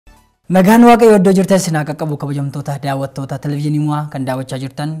Nagaan Waaqayyoo iddoo jirtan sinaa qaqqabu kabajamtoota daawwattoota televezyiinii mo'aa kan daawwachaa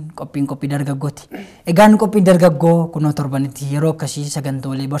jirtan qophii dargaggooti. Egaan qophiin dargaggoo kunoo torbanitti yeroo akkasii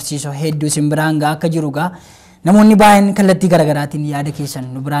sagantoolee barsiisoo hedduu isin biraan gahaa akka jiru gaa namoonni baay'een kallattii garaagaraatiin yaada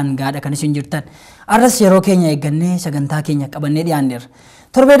keessan nu biraan gaadha kan isin jirtan. Arras yeroo keenya eeggannee sagantaa keenya qabannee dhiyaanneerra.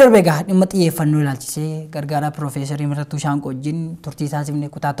 Torbee darbee gaa dhimma xiyyeeffannoo ilaalchisee Gargaaraa Piroofeesarii Mihretuu Shaanqoo wajjin turtii taasifnee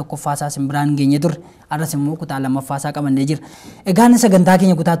kutaa tokkoffaasaa isin biraan geenye turre. Arras immoo kutaa lammaffaasaa qabannee jirra. Egaan sagantaa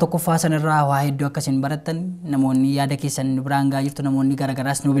keenya kutaa tokkoffaa sanarraa waa hedduu akka isin barattan namoonni yaada keessan nu biraan gahaa jirtu namoonni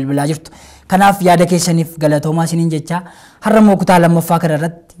garaagaraas nu bilbilaa jirtu. Kanaaf yaada keessaniif galatoomaa isiniin jechaa har'a immoo kutaa lammaffaa kana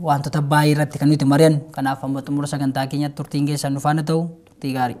irratti wantoota baay'ee irratti kan nuti mari'annu. Kanaaf amma xumura sagantaa keenyatti turtiin keessan nu faana ta'u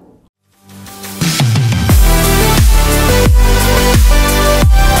turtii gaarii.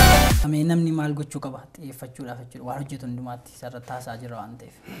 Namni maal gochuu qaba xiyyeeffachuudhaaf jechuudha waan hojjetu hundumaatti sarara taasaa jira waan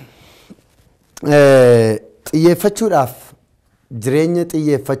ta'eef. Xiyyeeffachuudhaaf jireenya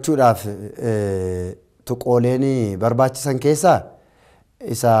xiyyeeffachuudhaaf tuqooleen barbaachisan keessaa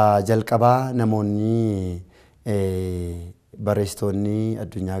isa jalqabaa namoonni barreessitoonni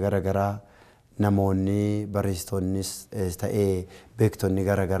addunyaa garaagaraa namoonni barreessitoonnis ta'ee beektonni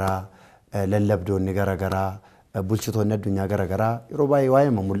garaagaraa lallabdoonni garaagaraa bulchitoonni addunyaa garaagaraa yeroo baay'ee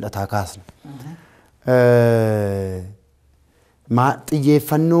waa'ee mul'ataa kaasna.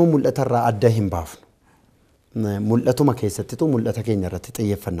 Xiyyeeffannoo mul'atarraa adda hin baafnu. Mul'atuma keessattitu mul'ata keenya irratti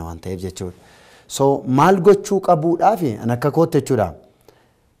xiyyeeffanna waan ta'eef jechuudha. So maal gochuu qabuudhaaf an akka kootti jechuudha.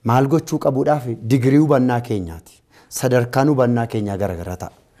 Maal gochuu qabuudhaaf digirii hubannaa keenyaati. Sadarkaan hubannaa keenyaa garaagaraa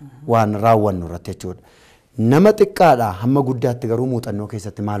ta'a. Waan raawwannu irratti jechuudha. Nama xiqqaadhaa hamma guddaatti garuu muuxannoo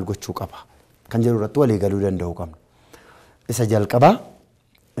keessatti maal gochuu qaba kan jedhu irratti walii galuu danda'uu qabna. Isa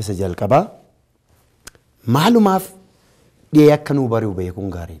jalqabaa maalumaaf dhiyee akka nuu bari'u beekuun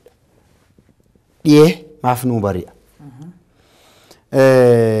gaariidha. Dhiyee maaf nuu bari'a.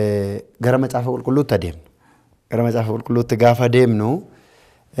 Gara macaafa qulqulluutti adeemnu. Gara macaafa qulqulluutti gaafa adeemnu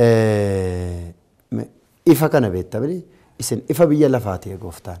ifa kana beektamni isin ifa biyya lafaati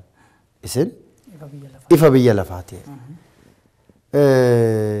gooftaan. Isin ifa biyya lafaati.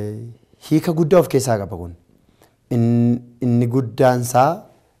 Hiika guddaa of keessaa qaba kun. Inni guddaansaa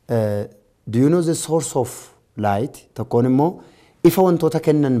do you know the source of light? Tokkoon immoo ifa wantoota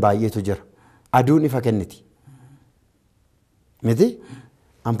kennan baay'eetu jira. Aduun ifa kenniti. Miti?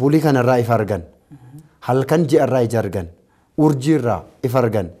 Ampuulii kanarraa ifa argan. Halkan ji'arraa ija argan. Urjii irraa ifa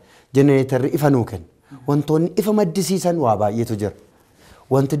argan. Jenereetarri ifa nuu kenna. Wantoonni ifa maddisiisan waa baay'eetu jira.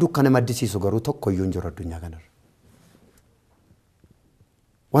 Wanti dukkana maddisiisu garuu tokkoyyuu hin jiru addunyaa kanarra.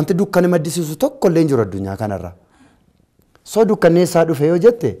 Wanti dukkana maddisiisu tokkollee hin jiru addunyaa kanarra. So dukkanni eessaa dhufe yoo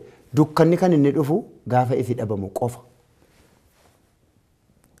jette dukkanni kan inni dhufu gaafa ifi dhabamu qofa.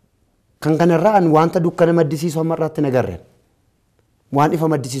 Kan kanarraa an wanta dukkana maddisiisu ammarraatti nagarreen. Waan ifa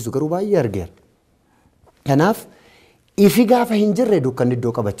maddisiisu garuu baay'ee argeera. Kanaaf ifi gaafa hin jirre dukkanni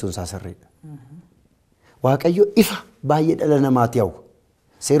iddoo qabachuun isaa sirriidha. Waaqayyo ifa baay'ee dhala namaatti hawwa.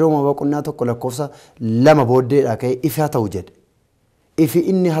 Seeroma boqonnaa tokko lakkoofsa 2 booddeedhaa ka'ee ifi haa ta'u jedhe. Ifi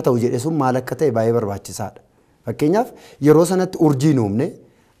inni haa ta'u jedhe sun maal akka ta'e baay'ee barbaachisaadha. Fakkeenyaaf yeroo sanatti urjii nuumne,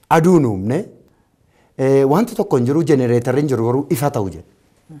 aduu nuumne, wanti tokko hin jiru jenereetarri hin jiru garuu ifa ta'u jedhe.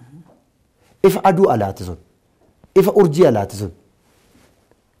 Ifa aduu alaati sun. Ifa urjii alaati sun.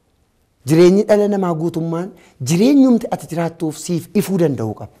 Jireenyi dhala namaa guutummaan jireenyumti ati jiraattuuf siif ifuu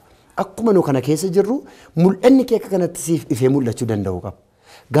danda'uu qaba. Akkuma nu kana keessa jirru mul'anni kee akka kanatti siif ifee mul'achuu danda'uu qaba.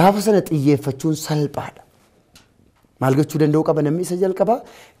 Gaafa sana xiyyeeffachuun salphaadha. Maal gochuu danda'uu qaba namni isa jalqabaa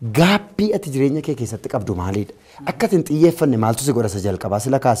gaabbii ati jireenya kee keessatti qabdu maalidha? Akka ati hin xiyyeeffanne maaltu si godha isa jalqabaa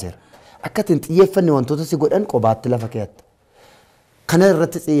sila kaaseera. Akka ati hin xiyyeeffanne wantoota si godhan qobaatti lafa keeyatta. Kana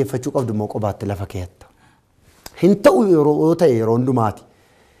irratti xiyyeeffachuu qabdu immoo qobaatti lafa keeyatta. Hin ta'u yeroo ta'e yeroo hundumaati.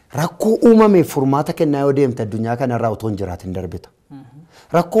 Rakkoo uumameef furmaata kennaa yoo deemte addunyaa kanarraa otoo hin jiraatin darbita.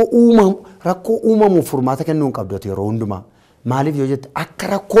 Rakkoo uumamuuf furmaata kennuu hin qabdu yeroo hundumaa. Maaliif yoo jette akka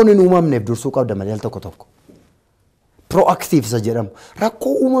rakkoon hin uumamneef dursuu qabda malee al tokko tokko. Proactive isa jedhamu.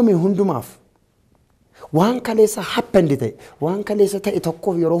 Rakkoo uumame hundumaaf waan kaleessa happendi ta'e waan kaleessa ta'e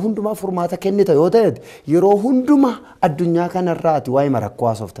tokkoof yeroo hundumaa furmaata kennita yoo ta'e yeroo hundumaa addunyaa kanarraati waa'ee rakkoo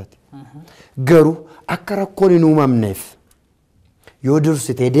haasoftati. Garuu akka rakkoon hin uumamneef yoo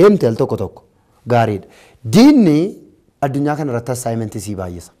dursitee deemte al tokko tokko gaariidha. Diinni addunyaa kanarratti assaayimentii sii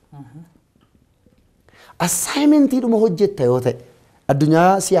baay'isa. Assaayimentii hojjetta yoo ta'e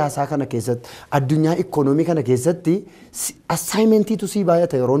addunyaa siyaasaa kana keessatti addunyaa ikoonoomii kana keessatti assaayimentii sii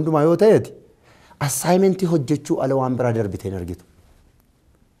baay'ata yeroo hundumaa yoo ta'eeti assaayimentii hojjechuu ala waan biraa darbiteen argitu.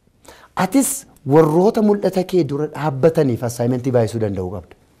 Atis warroota mul'ata kee dura dhaabbataniif assaayimentii baay'isuu danda'uu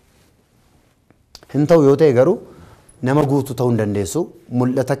qabda. Hin ta'u yoo ta'e garuu nama guutuu ta'uu hin dandeessu,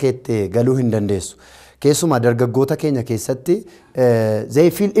 mul'ata keetti galuu hin dandeessu. Keessumaa dargaggoota keenya keessatti they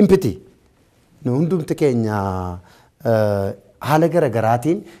feel empty. Nu hundumti keenya haala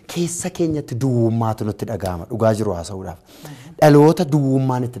garaagaraatiin keessa keenyatti duwwummaatu nutti dhaga'ama dhugaa jiru haasa'uudhaaf. Dhaloota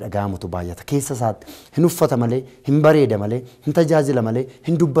duwwummaan itti dhaga'amutu baay'ata. Keessa isaatti hin uffata malee, hin bareeda malee, hin tajaajila malee,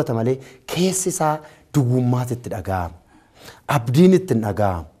 hin dubbata malee keessi isaa duwwummaatti itti dhaga'ama. Abdiin itti hin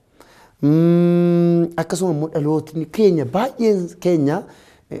dhaga'amu. Akkasuma immoo dhalootni keenya baay'een keenya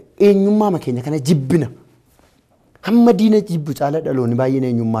eenyummaa keenya kana jibbina. Hamma diina jibbu caala dhaloonni baay'een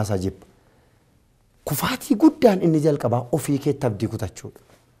eenyummaa isaa jibba. Kufaatii guddaan inni jalqabaa ofii keetti abdii kutachuudha.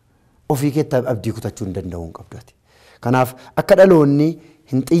 Ofii keetti abdii kutachuu hin danda'u hin qabdati. Kanaaf akka dhaloonni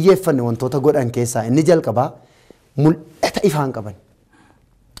hin xiyyeeffanne wantoota godhan keessaa inni jalqabaa mul'ata ifaan qaban.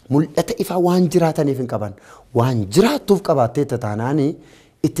 Mul'ata ifaa waan jiraataniif hin qaban. Waan jiraattuuf qabaattee taanaanii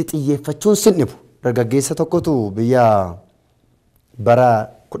itti xiyyeeffachuun sin dhibu. Dargaggeessa tokkotu biyya bara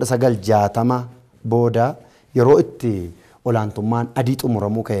 1960 booda yeroo itti olaantummaan adii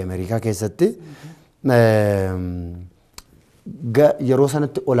xumuramuu ka'e Ameerikaa keessatti yeroo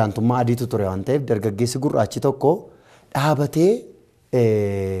sanatti olaantummaa adiitu ture waan ta'eef dargaggeessi gurraachi tokko dhaabatee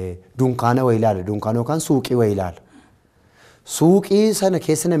dunkaana wayii ilaala. Dunkaana yookaan suuqii wayii ilaala. Suuqii sana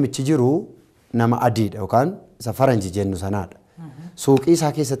keessa namichi jiru nama adiidha yookaan isa faranji jennu sanaadha. Suuqii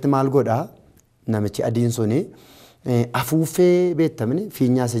isaa keessatti maal godhaa namichi adiin suni afuuffee beektamni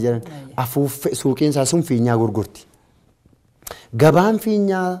fiinyaa isa jedhan afuuffee suuqiin isaa sun fiinyaa gurgurti. Gabaan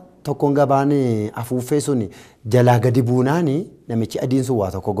fiinyaa tokkoon gabaan afuuffee sun jalaa gadi buunaani namichi adiin sun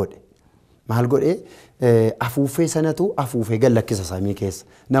waa tokko godhe. Maal godhe afuuffee sanatu afuuffee gallakkisa samii keessa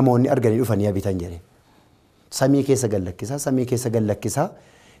namoonni arganii dhufanii bitan jedhe. Samii keessa gallakkisa samii keessa gallakkisa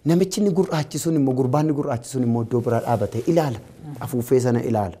namichi inni gurraachi sun immoo gurbaanni gurraachi sun immoo iddoo biraa dhaabatee ilaala afuuffee sana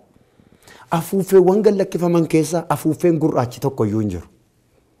ilaala. Afuuffeewwan gallakkifaman keessa afuuffeen gurraachi tokko iyyuu hin jiru.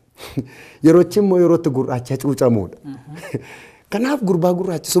 Yeroochi immoo yerootti gurraacha cuucamuudha. Kanaaf gurbaa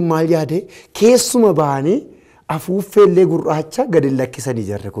gurraachi sun maal yaade keessuma bahanii afuuffeellee gurraacha gadi lakkisanii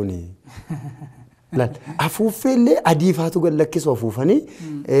jarre kuni. Afuuffeellee adiifaatu gad lakkisu afuufanii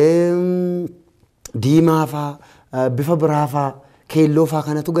diimaafaa bifa biraafaa keelloofaa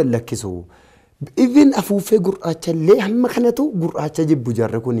kanatu gad lakkisu. Even afuuffee gurraachallee hamma kanatu gurraacha jibbu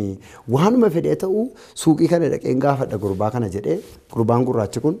jarre kuni waanuma fedhee ta'u suuqii kana dhaqeen gaafadha gurbaa kana jedhee gurbaan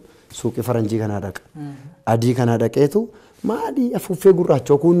gurraachi kun suuqii faranjii kanaa dhaqa. Adii kanaa dhaqeetu maali afuuffee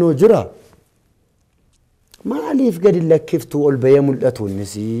gurraachoo kunnoo jira? Maaliif gadi lakkiftuu ol bahee mul'atu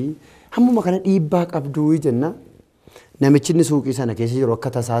innis hammuma kana dhiibbaa qabduu jenna. Namichi inni suuqii sana keessa jiru akka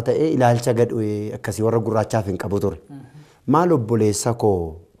tasaa ta'ee ilaalcha gad akkasii warra gurraachaaf hin qabu ture. Maal obboleessa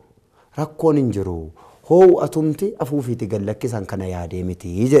koo rakkoon hin jiru hoo atumti afuufiiti gad lakkisan kana yaadee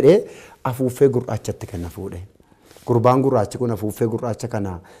miti jedhee afuuffee gurraachatti kenna fuudhe. Gurbaan gurraachi kun afuuffee gurraacha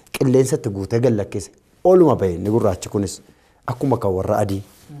kana qilleensatti guutee gad lakkise. Ooluma bahee inni gurraachi kunis akkuma kan warra adii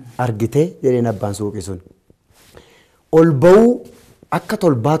argitee jedheen abbaan suuqii sun. Ol bahuu akka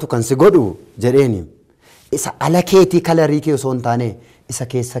tolbaatu kan si godhu jedheeni isa ala keetii kalarii kee osoo hin taane isa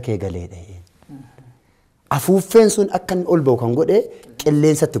keessa kee galeedha. Afuuffeen sun akka ol bahu kan godhe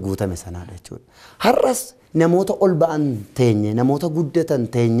qilleensatti guutame sanaadha jechuudha. Har'as namoota ol ba'an teenye namoota guddatan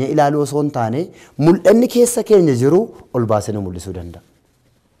teenye ilaaluu osoo hin taane mul'anni keessa keenya jiru ol baasee nu mul'isuu danda'a.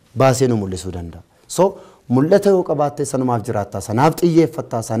 Baasee nu mul'isuu danda'a. So mul'ata yoo qabaatte sanumaaf jiraattaa sanaaf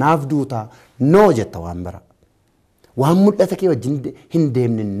xiyyeeffattaa sanaaf duutaa noo jetta waan bira. Waan mul'ata kee wajjin hin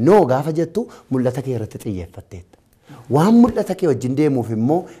deemne noo gaafa jettu mul'ata kee irratti xiyyeeffatteetta. Waan mul'ata kee wajjin deemuuf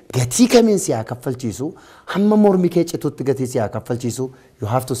immoo gatii kamiin si haa kaffalchiisu hamma mormi kee citutti gatii si haa kaffalchiisu you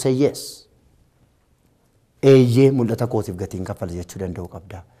have to say yes. Eeyyee mul'ata kootiif gatiin kaffala jechuu danda'u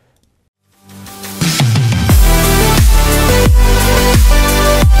qabda.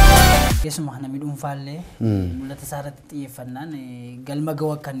 Keessumaa namni dhuunfaallee mul'ata isaa irratti xiyyeeffannaan galma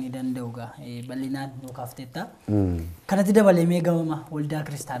ga'uu akka inni danda'u bal'inaan nu kaafteetta. Kanatti dabalee mee gama waldaa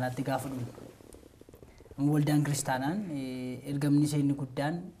kiristaanaatti gaafa dhufu. Waldaan kiristaanaan ergamni isaa inni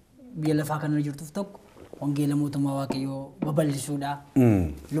guddaan biyya lafaa kanarra jirtuuf tokko wangeela mootummaa waaqayyoo babal'isuudha.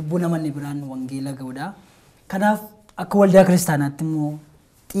 Lubbuu namoonni biraan wangeela ga'uudha. Kanaaf akka waldaa kiristaanaatti immoo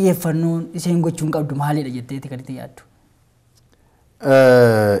xiyyeeffannoon isheen gochuun qabdu maalidha jetteeti kan itti yaaddu?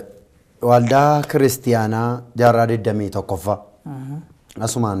 Waldaa kiristiyaanaa jaarraa 21ffaa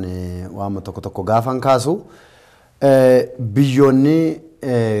asumaan waama tokko tokko gaafan kaasu biyyoonni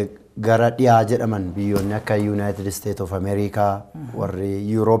gara dhiyaa jedhaman biyyoonni akka United States of America warri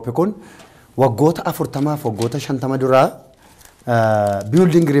Europe kun waggoota 40 waggoota 50 duraa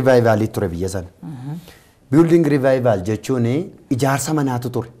building revival ture biyya sana. Building revival jechuun ijaarsa manaatu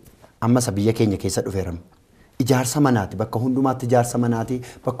ture. Amma biyya keenya keessa dhufeeram. ijaarsa manaati bakka hundumaatti ijaarsa manaati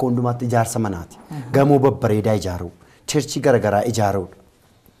bakka hundumaatti ijaarsa manaati gamoo babbareedaa ijaaruu cherchii garagaraa ijaaruudha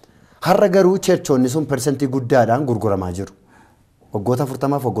har'a garuu cherchoonni sun persentii guddaadhaan gurguramaa jiru waggoota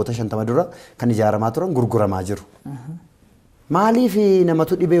 40 waggoota 50 dura kan ijaaramaa turan gurguramaa jiru maaliif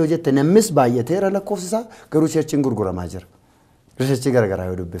namatu dhibee yoo jette namnis baay'ateera lakkoofsisaa garuu cherchiin gurguramaa jira riseerchii garagaraa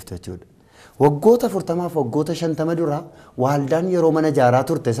yoo dubbifte jechuudha waggoota 40 waggoota 50 dura waaldaan yeroo mana ijaaraa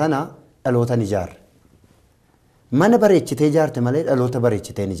turte sana dhalootan ijaarre mana bareechitee ijaarte malee dhaloota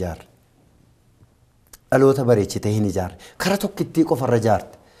bareechitee hin ijaarre dhaloota bareechitee hin ijaarre kara tokkittii qofarra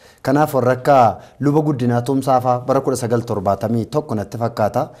ijaarte kanaaf warra akka luba guddinaa tumsaafaa bara 1971 natti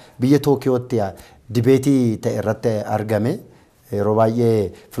fakkaata biyya Tookiyootti dibeetii ta'e irratti argame yeroo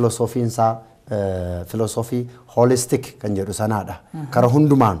baay'ee filosoofiinsaa filosoofii holistic kan jedhu sanaadha kara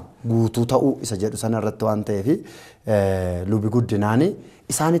hundumaan guutuu ta'uu isa jedhu sana irratti waan ta'eef lubi guddinaani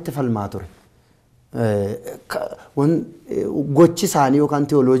isaanitti falmaa ture gochi isaanii yookaan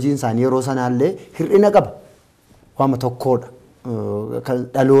teoloojiin isaanii yeroo sanaallee hir'ina qaba waama tokkoodha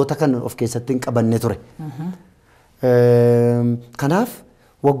dhaloota kan of keessatti hin qabanne ture kanaaf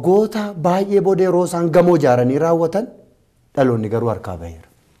waggoota baay'ee booda yeroo isaan gamoo ijaaranii raawwatan dhaloonni garuu harkaa baheera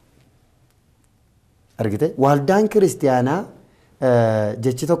argite waaldaan kiristiyaanaa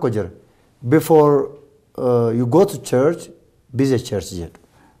jechi tokko jira before you go to church be the church jedhu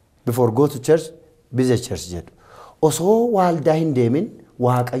before go to church be the church jedhu osoo waaldaa hin deemin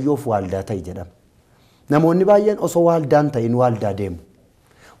waaqayyoof waaldaa ta'i jedhama namoonni baay'een osoo waaldaan ta'in waaldaa deemu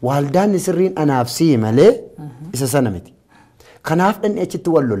waaldaan sirriin anaaf sii malee isa sana miti kanaaf dhanni achitti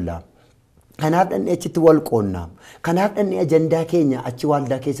wal lollaam kanaaf dhanni achitti wal qoonnaam kanaaf dhanni ajandaa keenya achi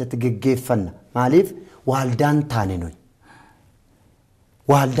waaldaa keessatti geggeeffanna maaliif waaldaan taane nuyi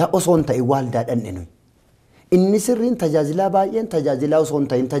waaldaa osoo hin ta'in waaldaa dhanne nuyi inni sirriin tajaajilaa baay'een tajaajilaa osoo hin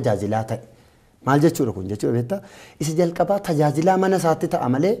ta'in tajaajilaa ta'e maal jechuudha kun jechuudha beektaa isa jalqabaa tajaajilaa mana isaatti ta'a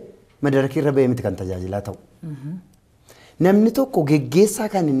malee madarakii irra ba'ee miti kan tajaajilaa ta'u namni tokko geggeessaa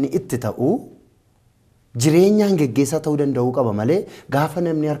kan inni itti ta'u jireenyaan geggeessaa ta'uu danda'uu qaba malee gaafa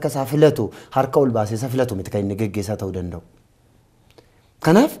namni harka isaa filatu harka ol baasee isa filatu miti kan inni geggeessaa ta'uu danda'u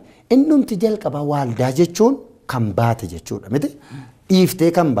kanaaf innumti jalqabaa waaldaa jechuun kan baate jechuudha miti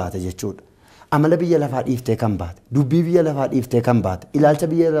dhiiftee kan baate jechuudha amala biyya lafaa dhiiftee kan baate dubbii biyya lafaa dhiiftee kan baate ilaalcha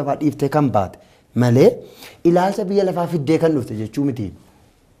biyya lafaa dhiiftee kan baate malee ilaalcha biyya lafaa fiddee kan dhufte jechuu miti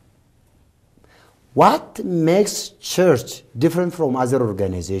what makes church different from other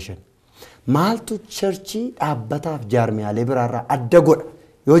organization maaltu churchii dhaabbataaf jaarmiyaalee biraarraa adda godha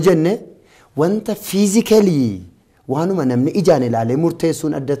yoo jenne wanta physically waanuma namni ijaan ilaalee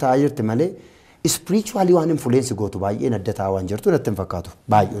murteessuun adda ta'aa jirti malee spiritually waan influence gootu baay'een adda ta'aa waan jirtu natti hin fakkaatu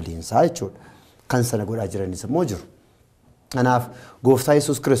baay'ooliinsaa jechuudha kan sana godhaa jiranis immoo jiru kanaaf gooftaa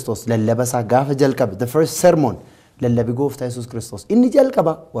Yesuus Kiristoos lallaba isaa gaafa jalqabe the first sermon lallabi gooftaa Yesuus Kiristoos inni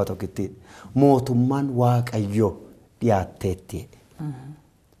jalqaba waa tokkitti mootummaan waaqayyoo dhiyaatteetti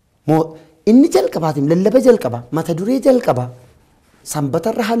inni jalqabaatiin lallaba jalqaba mata duree jalqaba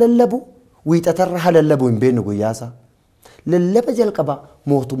sanbatarra haa lallabu wiixatarra haa lallabu hin beeknu guyyaasaa lallaba jalqaba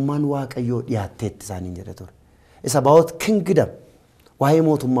mootummaan waaqayyoo dhiyaatteetti isaaniin jedhe ture it's about kingdom waa'ee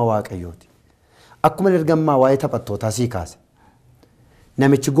mootummaa waaqayyooti akkuma ergammaa waa'ee taphattootaa sii kaase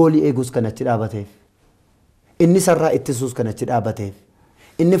namichi goolii eeguus kan achi dhaabateef inni sarraa ittisuus kan achi dhaabateef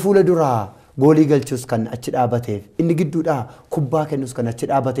inni fuula duraa goolii galchuus kan achi dhaabateef inni gidduudhaa kubbaa kennuus kan achi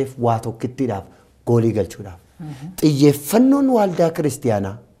dhaabateef waa tokkittiidhaaf goolii galchuudhaaf xiyyeeffannoon waaldaa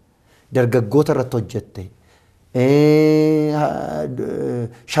kiristiyaanaa dargaggoota irratti hojjette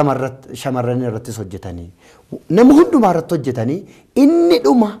shamarran irrattis hojjetanii nama hundumaa irratti hojjetanii inni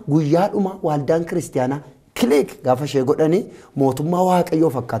dhuma guyyaa dhuma waaldaan kiristiyaanaa kilik gaafa ishee godhanii mootummaa waaqayyoo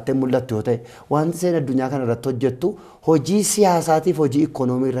fakkaattee mul'attu yoo ta'e wanti isheen addunyaa kana irratti hojjettu hojii siyaasaatiif hojii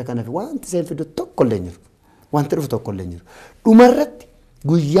ikoonoomii irra kana fi wanti isheen fidu tokko illee jiru wanti dhufu tokko illee jiru dhuma irratti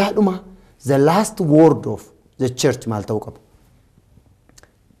guyyaa dhuma the last word of the church maal ta'uu qaba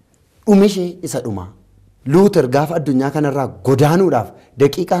dhumishee isa dhumaa Luther gaafa addunyaa kanarraa godaanuudhaaf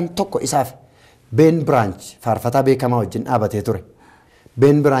daqiiqaan tokko isaaf Ben Branch faarfataa beekamaa wajjin dhaabatee ture.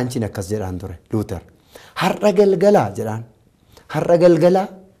 Ben Branchiin akkas jedhaan ture Luther. Har'a galgalaa jedhaan. Har'a galgalaa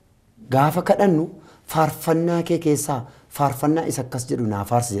gaafa kadhannu faarfannaa kee keessaa faarfannaa isa akkas jedhu naa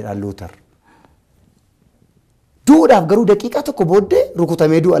faarsi jedhaan Luther. Duudhaaf garuu daqiiqaa tokko booddee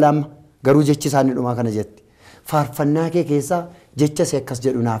rukutamee du'a lamma garuu jechi isaanii dhumaa kana jetti. Faarfannaa kee keessaa jecha see akkas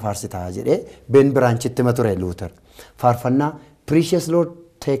jedhu naa faarsitaa jedhee Ben Branchitti ma ture Luther. Faarfannaa Precious Lord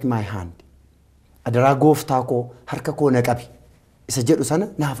take my hand. Adaraa gooftaa koo harka koo na qabi. Isa jedhu sana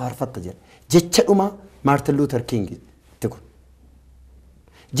naa faarfatta jedhe. Jecha dhumaa Martin Luther King itti kun.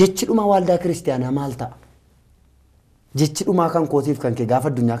 Jechi dhumaa waaldaa kiristiyaanaa maal ta'a? jechi dhumaa kan kootiif kan kee gaafa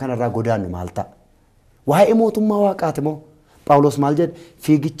addunyaa kanarraa godaannu maal ta'a? Waa'ee mootummaa waaqaati moo? Phaawulos maal jedhe?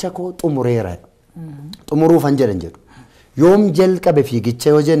 Fiigicha koo xumureera. Xumuruufan jedhan jedhu. Yoom jalqabe fiigicha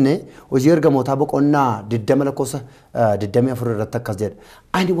yoo jenne hojii ergamootaa boqonnaa 20 lakkoofsa 24 irratti akkas jedha.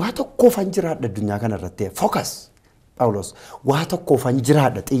 Ani waa tokkoofan jiraadha addunyaa kanarratti. Focus. Phaawulos waa tokkoofan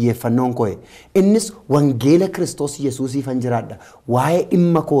jiraadha xiyyeeffannoon koo. Innis wangeela Kiristoos Yesuusiifan jiraadha. Waa'ee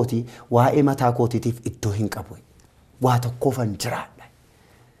dhimma kootii, waa'ee mataa kootiitiif iddoo hin qabu. Waa tokkoofan jiraadha.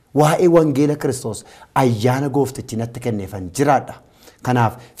 Waa'ee wangeela Kiristoos ayyaana gooftichi natti kenneefan jiraadha.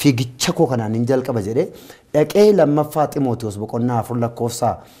 Kanaaf fiigicha koo kanaan hin jalqaba jedhee dhaqee lammaffaa Ximootiyoos boqonnaa 4 lakkoofsa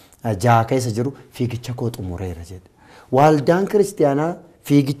 6 keessa jiru fiigicha koo xumureera jedhe. Waldaan kiristiyaanaa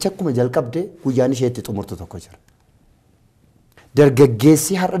fiigicha akkuma jalqabde guyyaan ishee itti xumurtu tokko jira.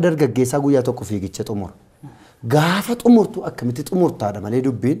 Dargaggeessi har'a dargaggeessaa guyyaa tokko fiigicha xumura. Gaafa xumurtu akkamitti xumurtaadha malee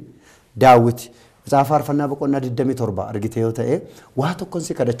dubbiin Daawit Macaafa Faarfannaa boqonnaa 27 argite yoo ta'e waa tokkon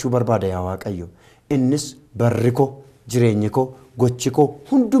si kadhachuu barbaada yaa Waaqayyo. Innis barri koo jireenyi koo gochi koo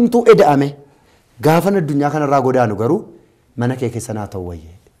hundumtuu eda'ame gaafa addunyaa kanarraa godaanu garuu mana kee keessa naa ta'u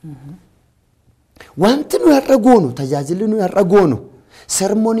wayyee. Wanti nu har'a goonu tajaajilli nu har'a goonu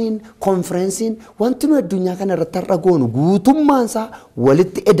sermoniin konferensiin wanti nu addunyaa kanarratti har'a goonu guutummaan isaa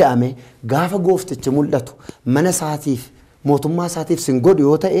walitti eda'ame gaafa gooftichi mul'atu mana isaatiif mootummaa isaatiif sin godhu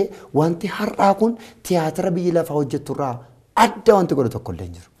yoo ta'e wanti har'aa kun tiyaatira biyyi lafaa hojjetturraa adda wanti godhu tokko illee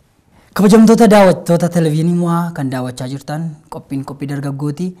hin jiru. Kabajamtoota daawwattoota televezyiinii Mu'aa kan daawwachaa jirtan qophii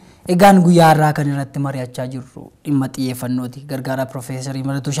dargaggooti. Egaan guyyaa har'aa kan irratti mari'achaa jirru dhimma xiyyeeffannooti. Gargaaraa Piroofeesarii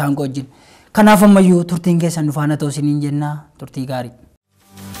Mihretuu Shaanqoo wajjin. Kanaaf ammayyuu turtiin keessan nu faana ta'u isiniin jenna. Turtii gaarii.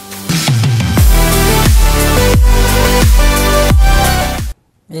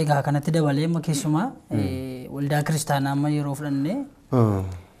 Egaa kanatti dabalee amma keessumaa waldaa kiristaanaa amma yeroo fudhannee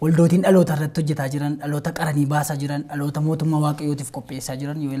waldootiin dhaloota irratti hojjetaa jiran, dhaloota qaranii baasaa jiran, dhaloota mootummaa waaqayyootiif qopheessaa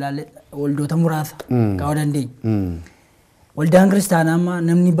jiran yoo ilaalle waldoota muraasa kaa'uu dandeenya. Waldaan kiristaanaa amma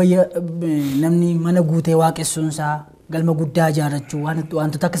namni mana guutee waaqessuunsaa galma guddaa ijaarrachuu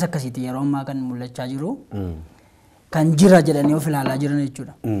wantoota akkas akkasiiti yeroo ammaa kan mul'achaa jiru kan jira jedhanii of ilaalaa jiran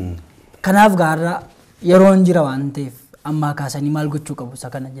jechuudha. Kanaaf gaarraa yeroon jira waan ta'eef ammaa kaasanii maal gochuu qabu isa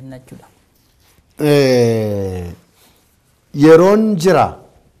kana jenna jechuudha. Yeroon jira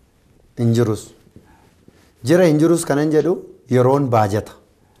injirus. Jira injirus kanan jedhu yeroon baajata.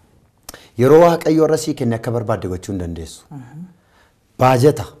 Yeroo waaqayyo irra sii kenne akka barbaadde gochuu hin dandeessu.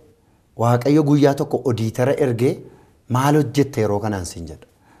 Baajata. Waaqayyo guyyaa tokko odiitara ergee maal hojjette yeroo kanaan siin jedha.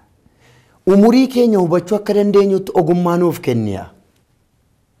 Umurii keenya hubachuu akka dandeenyutti ogummaa nuuf kenniya.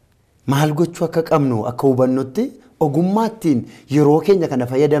 Maal gochuu akka qabnu akka hubannutti ogummaattiin yeroo keenya kana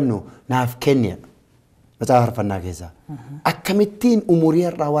fayyadamnu naaf kenniya. Macaafa Faarfannaa keessaa. Akkamittiin umurii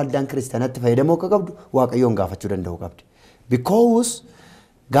irraa waldaan kiristaanatti fayyadamuu akka qabdu waaqayyoon gaafachuu danda'u qabdi. Because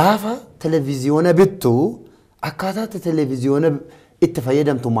gaafa televiziyoona bittu akkaataa televiziyoona itti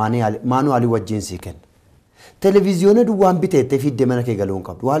fayyadamtu maanuwaalii wajjin sii kenna. Televiziyoona duwwaan biteettee fiiddee mana kee galuu hin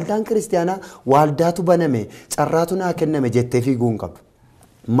qabdu. Waldaan kiristaanaa waldaatu baname carraatu naa kenname jettee fiiguu hin qabdu.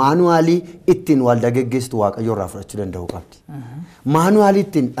 Maanuwaalii ittiin waldaa geggeessitu waaqayyo irraa fudhachuu danda'u qabdi. Maanuwaalii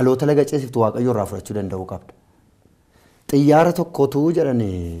ittiin dhaloota laga ceesiftu waaqayyo irraa fudhachuu danda'u qabdi. Xiyyaara tokkotu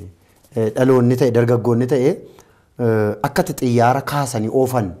jedhanii dhaloonni ta'e dargaggoonni ta'e akkatti xiyyaara kaasanii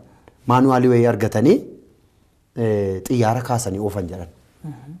oofan maanuwaalii wayii argatanii xiyyaara kaasanii oofan jedhan.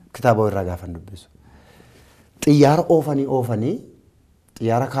 Kitaaba irraa gaafan dubbisu. Xiyyaara oofanii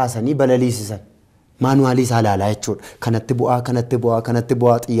xiyyaara kaasanii balaliisisan. Maanuwaalii isaa ilaalaa jechuudha. Kanatti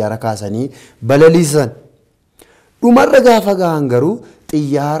bu'aa xiyyaara kaasanii balaliisan. Dhumarra gaafa ga'an garuu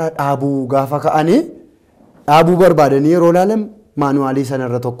xiyyaara dhaabuu gaafa ka'anii dhaabuu barbaadanii yeroo ilaalan maanuwaalii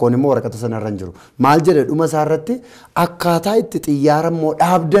sanarra tokkoon immoo waraqata sanarra hin jiru. Maal jedhe dhuma isaarratti akkaataa itti xiyyaara immoo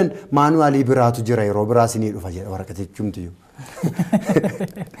dhaabdan maanuwaalii biraatu jira yeroo biraas ni dhufa jedha waraqatichi humtiyyuu.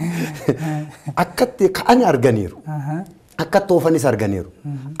 Akkatti ka'anii arganiiru. Akkatti oofanis arganiiru.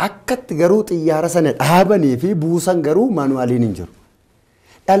 Akkatti garuu xiyyaara sana dhaabanii fi buusan garuu maanuwaaliin hin jiru.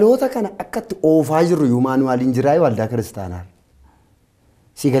 Dhaloota kana akkatti oofaa jirru iyyuu maanuwaaliin jiraa waldaa kiristaanaa.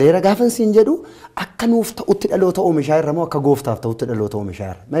 Sigaleera gaafan siin jedhu akka nuuf ta'utti dhaloota oomishaa irra moo akka gooftaaf ta'utti dhaloota oomishaa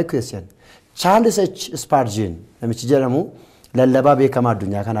irra. My question. Charles H. Spurgeon namichi jedhamu lallabaa beekamaa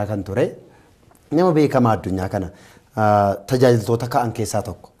addunyaa kanaa kan ture. Nama beekamaa addunyaa kana tajaajiltoota ka'an keessaa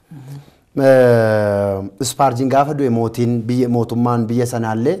tokko. Spurgeon gaafa du'e mootummaan biyya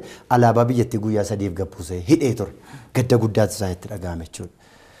sanaallee alaabaa biyyattii guyyaa 3 gabbuusee hidhee ture. Gadda guddaatu isaa itti dhaga'ame jechuudha.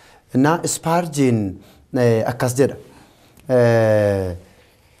 Innaa Spurgeon akkas jedha.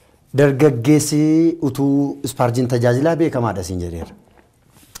 Dargaggeessi utuu Spurgeon tajaajilaa beekamaadha siin jedheera.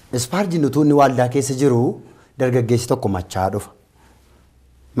 Spurgeon utuu inni waldaa keessa jiru dargaggeessi tokko machaa dhufa.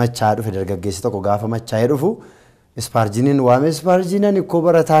 Machaa dhufe dargaggeessi tokko gaafa machaa'ee dhufu ispaarjiniin waame ispaarjiniin ikkoo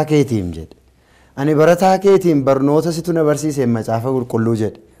barataa keetiim jedhe. Ani barataa keetiim barnoota situ na barsiisee macaafa qulqulluu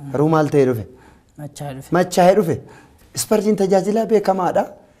jedhe. Garuu maal ta'ee dhufe? Machaa'ee dhufe. Ispaarjiniin tajaajilaa beekamaadha.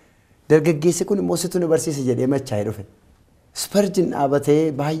 Dargaggeessi kun immoo situ na barsiise jedhee machaa'ee dhufe. Ispaarjiniin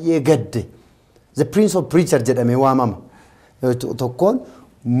dhaabatee baay'ee gadde. The Prince of Preacher jedhamee waamama. Tokkoon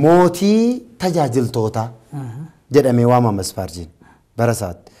mootii tajaajiltootaa jedhamee waamama ispaarjiniin.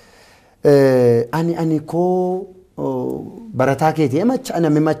 Barasaatti. Ani koo barataa keetii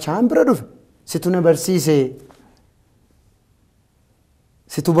namni machaan bira dhufe situ na barsiise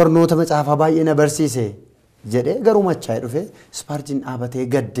situ barnoota macaafaa baay'ee na barsiise jedhee garuu machaa'ee dhufe ispaarjiniin dhaabatee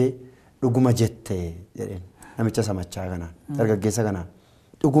gaddee dhuguma jette jedheen namicha isa machaa kanaan dargaggeessa kanaan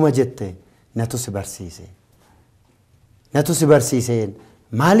dhuguma jette natu si barsiise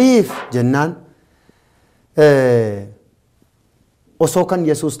maaliif jennaan osoo kan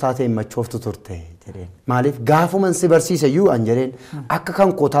Yesuus taatee machooftu turte jedheen. Maaliif gaafuman si barsiise iyyuu an jedheen akka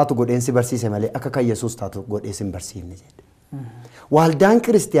kan koo taatu godheen si barsiise malee akka kan Yesuus taatu godhee si barsiifne jedhe. Waldaan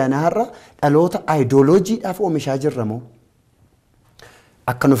kiristiyaanaa har'a dhaloota ayidooloojiidhaaf oomishaa jirra moo?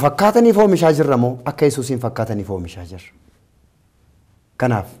 Akka nu fakkaataniif oomishaa jirra moo? Akka Yesuusiin fakkaataniif oomishaa jirra.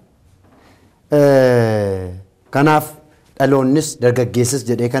 Kanaaf dhaloonnis dargaggeessis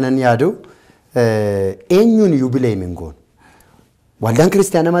jedhee kanan yaadu eenyuun iyyuu bileemin goon. Waldaan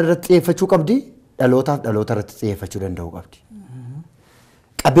kiristiyaanaa maal irratti xiyyeeffachuu qabdi? Dhalootaaf dhaloota irratti xiyyeeffachuu danda'uu qabdi.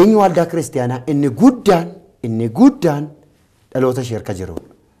 Qabeenyi waldaa kiristiyaanaa inni guddaan dhaloota ishee harka jirudha.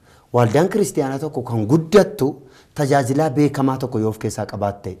 Waldaan kiristiyaanaa tokko kan guddattu tajaajilaa beekamaa tokko yoo of keessaa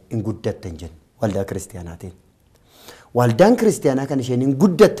qabaatte hin guddatte hin jennu waldaa kiristiyaanaatiin. Waldaan kiristiyaanaa kan isheen hin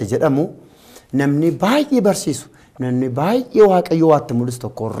guddatte jedhamu namni baay'ee barsiisu, namni baay'ee waaqayyo waatti mul'isu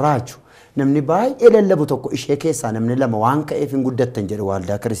tokko raaju. Namni baay'ee lallabu tokko ishee keessaa namni lama waan ka'eef hin guddatte jedhu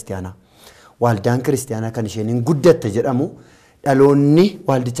waldaa kiristiyaanaa. Waldaan kiristiyaanaa kan isheen hin guddatte jedhamu dhaloonni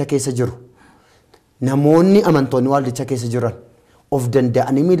waldicha keessa jiru. Namoonni amantoonni waldicha keessa jiran of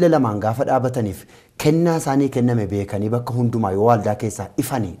danda'anii miila lamaan gaafa dhaabataniif kennaa isaanii kenname beekanii bakka hundumaa yoo waldaa keessaa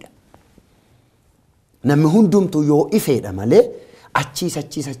ifanidha. Namni hundumtuu yoo ifeedha malee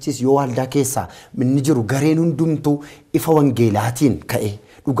achiis yoo waldaa keessaa inni jiru gareen hundumtuu ifa wangeelaatiin ka'e.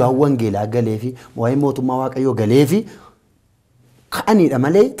 Dhugaan wangeelaa galee fi waa'ee mootummaa waaqayyoo galee fi ka'aniidha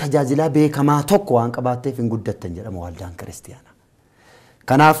malee tajaajilaa beekamaa tokko waan qabaatteef hin guddattan jedhama waldaan kiristiyaanaa.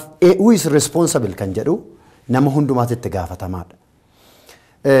 Kanaaf who is responsible kan jedhu nama hundumaatti itti gaafatamaadha.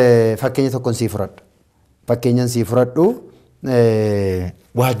 Fakkeenya tokkoon sii fudhadhu. Fakkeenyan sii fudhadhu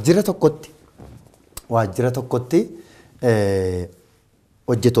waajjira tokkotti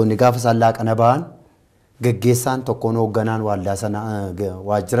hojjetoonni gaafa isaan laaqana ba'an gaggeessaan tokkoon hoogganaan waldaa sanaa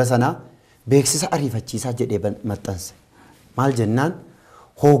waajjira sanaa beeksisa ariifachiisaa jedhee maxxanse. Maal jennaan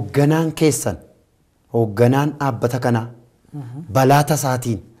hoogganaan dhaabbata kanaa balaa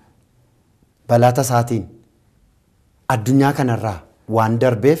tasaatiin addunyaa kanarraa waan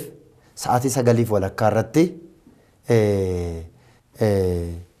darbeef sa'aatii 9:00 irratti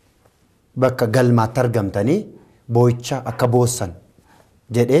bakka galmaatti argamtanii boo'icha akka boossan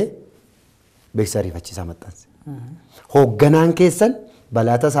jedhee beeksisa ariifachiisaa maxxanse. Hoogganaan keessan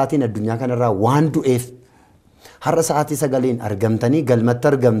balaa tasaatiin addunyaa kanarraa waan du'eef har'a sa'aatii 9:00 argamtanii galmatti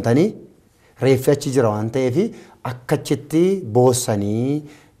argamtanii reeffi achi jira waan ta'eef akkachitti boossanii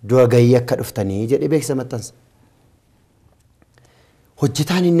du'a gahii akka dhuftanii jedhee beeksisa maxxanse.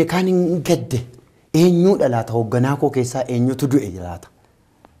 Hojjetaan inni kaan hin gadde eenyuudha laata hoogganaa koo keessaa eenyutu du'e laata?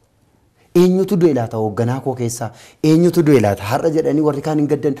 Eenyutu du'e laata hoogganaa koo keessaa eenyutu du'e laata? Har'a jedhanii warri kaan hin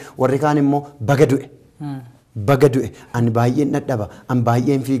gaddan warri kaan immoo baga du'e. Baga du'e ani baay'een dhadhaba an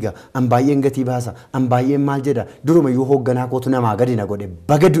baay'een fiiga an baay'een gatii baasa an baay'een maal jedha durumayyuu hoogganaa kootu namaa gadi na godhe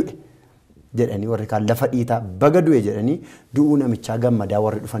baga du'e jedhanii warri kaan lafa dhiitaa baga du'e jedhanii du'uu namichaa gammadaa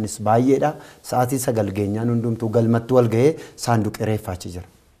warri dhufanis baay'eedha. Sa'aatii 9 geenyaan hundumtuu galmatti wal gahee saanduqa reeffaa achi jira.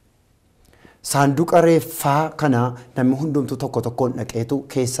 Saanduqa reeffaa kana namni hundumtuu tokko tokkoon dhaqeetu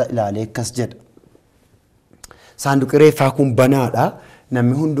keessa ilaalee akkas jedha. Saanduqi reeffaa kun banaadha.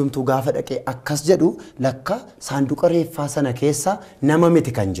 Namni hundumtuu gaafa dhaqee akkas jedhu lakka saanduqa reeffaa sana keessa nama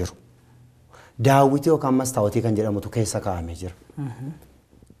miti kan jiru. Daawwitii yookaan mastaawotii kan jedhamutu keessa kaa'amee jira.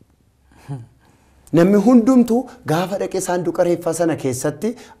 Namni hundumtuu gaafa dhaqee saanduqa reeffaa sana keessatti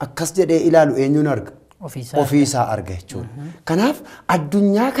akkas jedhee ilaalu eenyuun arga? Ofiisaa arga jechuudha. Kanaaf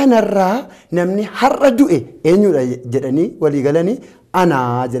addunyaa kanarraa namni har'a du'e eenyudha jedhanii walii galanii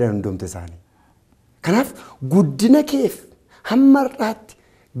anaa jedhan hundumti isaanii. Kanaaf guddina keef hamma har'aatti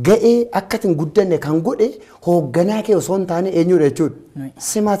ga'ee akkatin guddanne kan godhe hoogganaa kee osoo hin taane eenyudha jechuudha.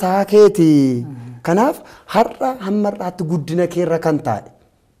 Si mataa keeti. Kanaaf har'a hammarraatti guddina keerra kan taa'e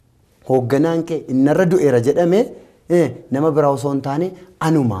hoogganaan kee innarra du'eera jedhamee nama biraa osoo hin taane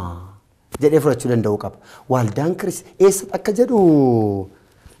anuma jedhee fudhachuu danda'uu qaba. Waldaan Kiristaanaa eessatti akka jedhu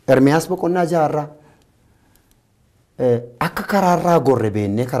Ermiyaas boqonnaa 6 akka karaarraa gorre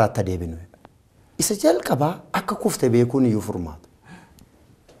beennee karaatti adeemnu. Isa jalqabaa akka kufte beekuun iyyuu furmaata.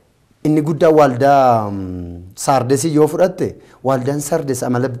 Inni guddaa waldaa Sardeesii yoo fudhatte waldaan Sardees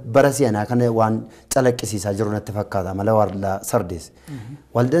amala bara si'anaa kana waan calaqqisiisaa jiru natti fakkaata amala waldaa Sardees.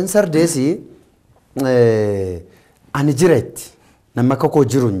 Waldaan Sardeesii ani jiretti nama akka koo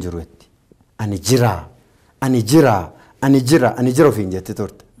jiru hin jirutti ani jira ofiin jetti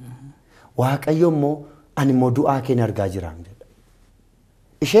turte. Waaqayyo immoo ani immoo du'aa kee argaa jiraan jedha.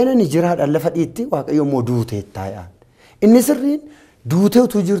 Isheen ani jiraadhaan lafa dhiitti Waaqayyo immoo duutee taa'an. Inni sirriin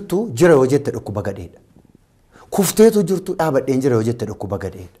duuteetu jirtu jira yoo jette dhukkuba gadheedha. Kufteetu jirtu dhaabadheen jira yoo jette dhukkuba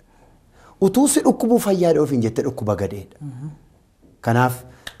gadheedha. Utuu si dhukkubuu fayyaadha ofiin jette dhukkuba gadheedha. Kanaaf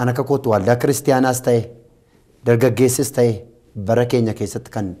ana akka kootu waldaa kiristaanaas ta'e dargaggeessis ta'e bara keenya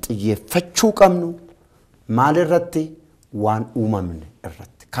keessatti kan xiyyeeffachuu qabnu maal irratti waan uumamne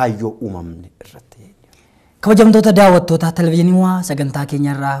irratti kaayyoo uumamne irratti. Kabajamtoota daawwattoota televezyiinii sagantaa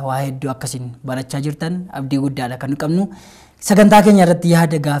keenyarraa waa hedduu akkasiin barachaa jirtan abdii guddaadha kan qabnu. Sagantaa keenya irratti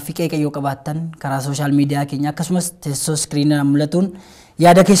yaada gaaffii qeeqayyoo qabaattan karaa sooshaal miidiyaa keenya akkasumas teessoo iskiriinaan mul'atuun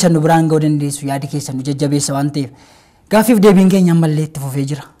yaada keessan nu biraan ga'uu dandeessu yaadi keessan nu jajjabeessa waan ta'eef gaaffiif deebiin keenya ammallee itti fufee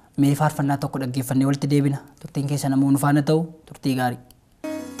jira. Mee faarfannaa tokko dhaggeeffannee walitti deebina. Turtiin keessan ammoo nu faana ta'u turtii gaarii.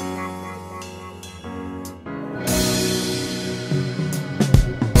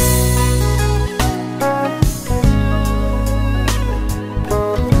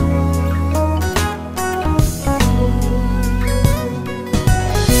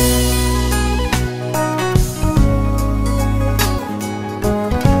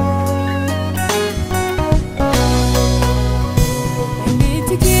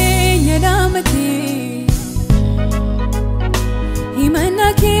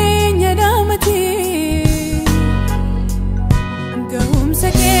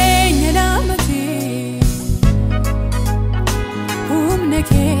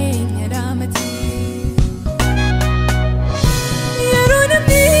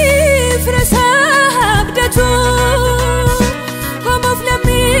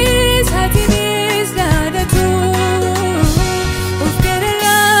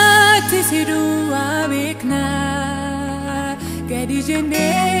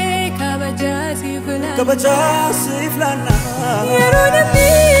 Yeroo namni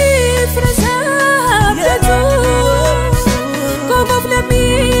firasaa abdatu Qofaaf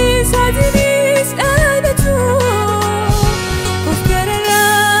namni saatiinis dhaadatu Of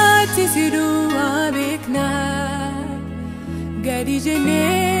gararraatti si du'aa beekna Gadi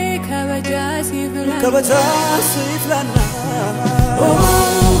jennee kabajaa siif laanna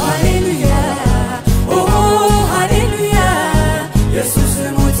Oh hallelujah Oh hallelujah Yesuus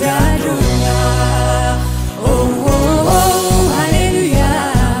mootii addunyaa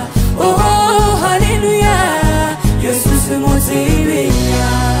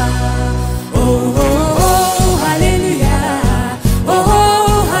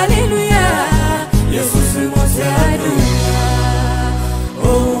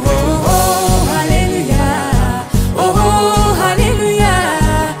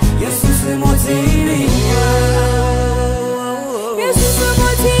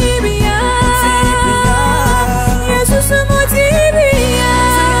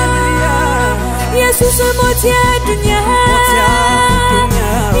Motia dunya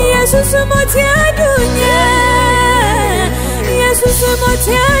Yesus motia dunya Yesus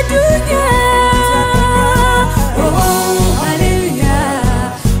motia dunya Oh hallelujah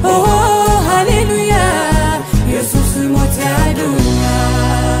Oh hallelujah Yesus motia dunya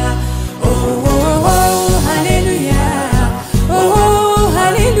Oh hallelujah Oh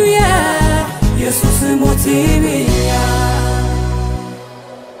hallelujah Yesus motia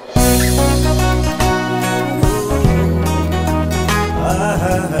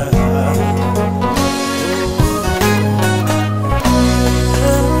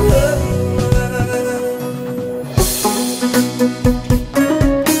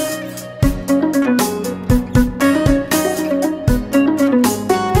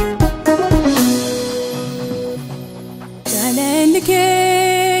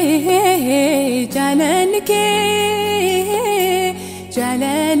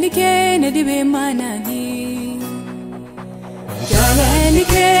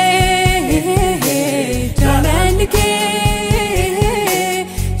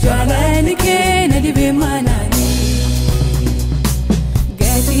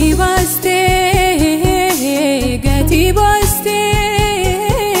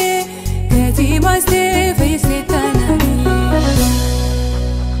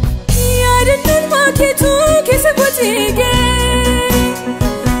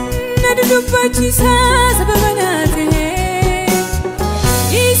dubbachiisa sababa naate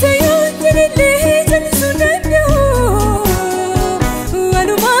isa yoonjillee jallisuu danda'u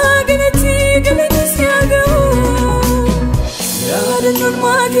walumaa galatti galanis yaaga'u yaada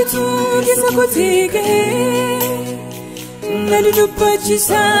normaa gitu keessa kotii gahee nadi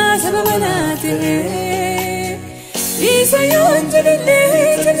dubbachiisa sababa naate isa yoonjillee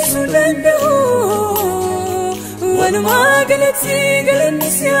jallisuu danda'u walumaa galatti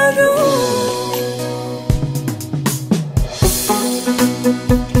galanis yaaga'u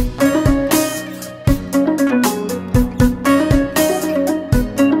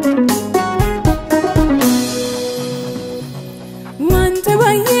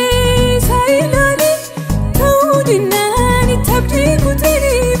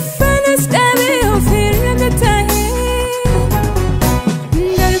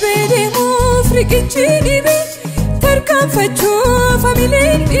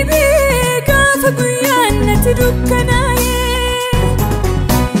familiin dhibee gaafa guyyaan natti dukkanaa'ee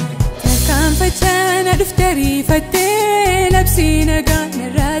tarkaanfachaa na dhufte riifattee labsii nagaa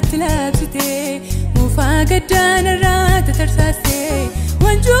narratti labsitee muufaa gaddaa narraa tatarsaastee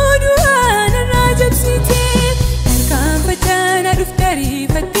wanjoo du'aa narraa jabsitee tarkaanfachaa na dhufte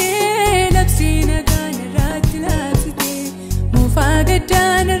riifattee labsii nagaa narratti labsitee muufaa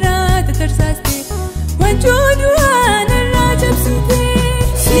gaddaa narraa tatarsaastee wanjoo du'aa narraa jabsitee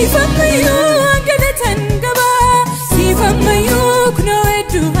Sifammayoo galatan gabaa Sifammayoo kunoo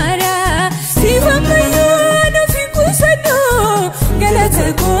hedduu haaraa Sifammayoo nufi kuusadhoo galata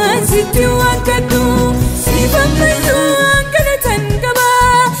ko'an sitti waakkadhu Sifammayoo galatan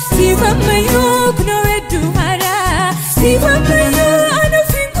gabaa Sifammayoo kunoo hedduu haaraa Sifammayoo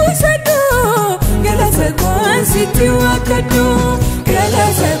nufi kuusadhoo galata ko'an sitti waakkadhu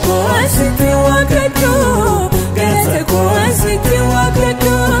galata ko'an sitti waakkadhu galata ko'an sitti waakkadhu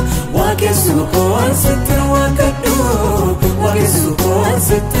Wakesu ko'an sitti waakkadhu Wakesu ko'an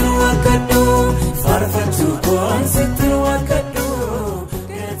sitti waakkadhu Farfachuu ko'an sitti waakkadhu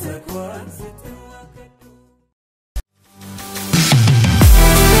galata ko'an sitti waakkadhu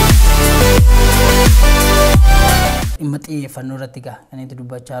dhimma xiyyeeffannoo irratti gaa kan itti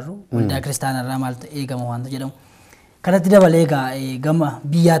dubbachaa jirru waldaa kiristaanarraa maaltu eegama waanta jedhamu kanatti dabalee gaa gama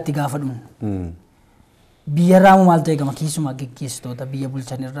biyyaatti gaafa dhumnu biyyarraa maaltu eegama keessumaa gaggeessitoota biyya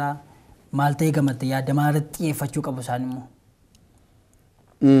bulchanirraa maaltu eegamatti yaada maalirratti xiyyeeffachuu qabu isaan immoo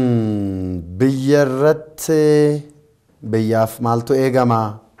biyyarratti biyyaaf maaltu eegama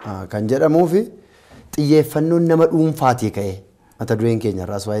kan jedhamuufi xiyyeeffannoon nama dhuunfaatii ka'e mata dureen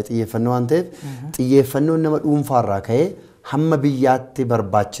keenyarraas waa'ee xiyyeeffannoo waan ta'eef xiyyeeffannoon nama dhuunfaarraa ka'e hamma biyyaatti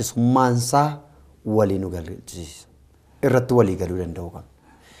barbaachisummaansaa walii nu galchisiisa irratti walii galuu danda'u qabna.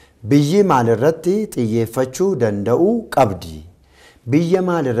 Biyyi maalirratti xiyyeeffachuu danda'u qabdi. Biyya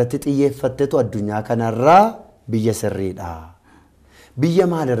maalirratti xiyyeeffatteetu addunyaa kanarraa biyya sirriidha. Biyya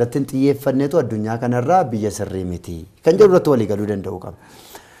maalirratti xiyyeeffanneetu addunyaa kanarraa biyya sirrii miti. Kan jedhu irratti walii galuu danda'u qabna.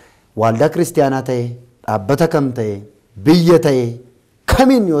 Waldaa kiristaanaa ta'e, dhaabbata kam ta'e, biyya ta'e,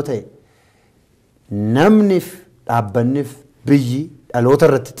 kamiin yoo ta'e namniif dhaabbanniif biyyi dhaloota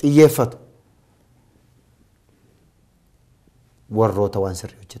irratti xiyyeeffatu warroota waan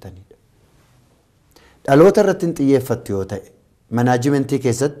sirrii hojjetanidha. Dhaloota irratti xiyyeeffatu yoo ta'e manaajimentii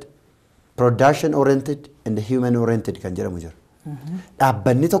keessatti production oriented and human oriented kan jedhamu jira.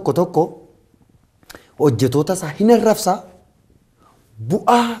 Dhaabbanni tokko tokko hojjetoota isaa hin arrabsaa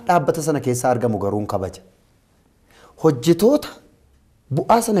bu'aa dhaabbata sana keessaa argamu garuu kabaja. Hojjetoota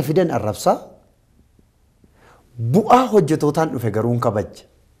bu'aa sana fidan arrabsaa bu'aa hojjetootaan dhufe garuu kabaja.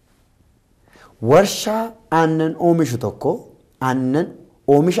 Warshaa aannan oomishu tokko aannan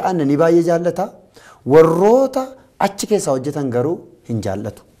oomisha aannanii baay'ee jaallata warroota achi keessaa hojjetan garuu hin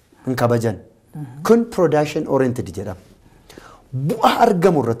jaallatu hin kabajan. Kun production oriented jedhama. Bu'aa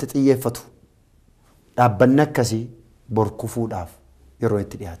argamu irratti xiyyeeffatu dhaabbanni akkasii borkufuudhaaf yeroo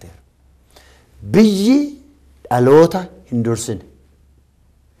itti dhiyaateera. Biyyi dhaloota hin dursine.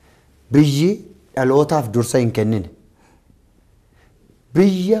 Biyyi dhalootaaf dursa hin kennine.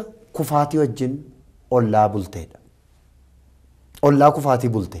 Biyya kufaatii wajjin ollaa bulteedha. Ollaa kufaatii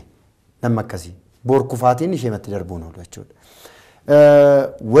bulte nama akkasii. Bor kufaatiin isheematti darbuun oolu jechuudha.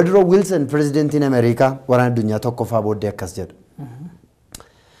 Woodrow Wilson pirezidentiin Ameerikaa waraana addunyaa tokkoffaa booddee akkas jedha.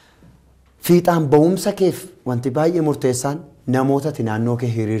 Fiixaan ba'umsa keef wanti baay'ee murteessaan namootatti naannoo kee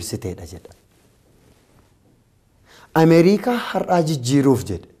hiriirsiteedha jedha. Ameerikaa har'aa jijjiiruuf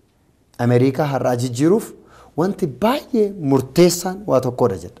jedhe. Ameerikaa har'aa jijjiiruuf wanti baay'ee murteessaan waa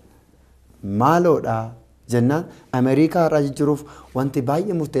tokkodha jedha. Maaloodha jennaan Ameerikaa har'aa jijjiiruuf wanti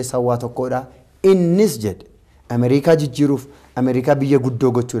baay'ee murteessaan waa tokkodha. Innis jedhe Ameerikaa jijjiiruuf Ameerikaa biyya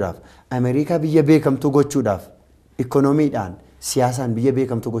guddoo gochuudhaaf, Ameerikaa biyya beekamtuu gochuudhaaf, ikoonomiidhaan, siyaasaan biyya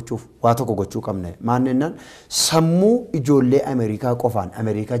beekamtuu gochuuf waa tokko gochuu qabna. Maannennaan sammuu ijoollee Ameerikaa qofaan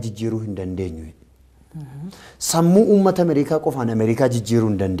Ameerikaa jijjiiruu hin dandeenyu. Sammuu uummata Ameerikaa qofaan Ameerikaa jijjiiruu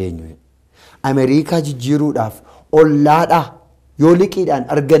hin dandeenyu. Ameerikaa jijjiiruudhaaf ollaadhaa yoo liqiidhaan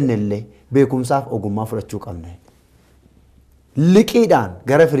arganne illee beekumsaaf ogummaa fudhachuu qabna. Liqiidhaan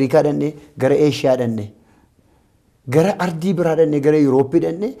gara Afrikaa dhannee, gara Eeshiyaa dhannee, gara ardii biraa dhannee, gara Yurooppii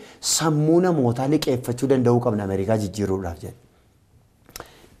dhannee sammuu namootaa liqeeffachuu danda'uu qabna Ameerikaa jijjiiruudhaaf jedhe.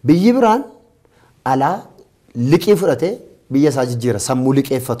 Biyyi biraan alaa liqii fudhatee biyya isaa jijjiira sammuu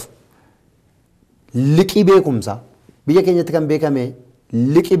liqeeffatu. Liqii beekumsaa biyya keenyatti kan beekame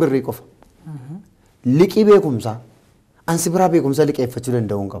liqii birrii qofa. Liqii beekumsaa ansi biraa beekumsa liqeeffachuu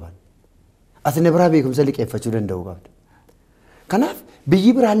danda'uu hin qaban. Asni biraa beekumsa liqeeffachuu danda'uu qabda. Kanaaf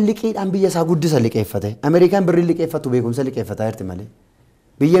biyyi biraan liqiidhaan biyya isaa guddisa liqeeffate. Ameerikaan birrii liqeeffatu beekumsa liqeeffataa jirti malee.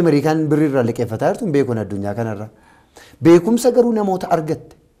 Biyya Ameerikaan birrii irraa liqeeffataa jirtu hin beekuun addunyaa kanarra. Beekumsa garuu namoota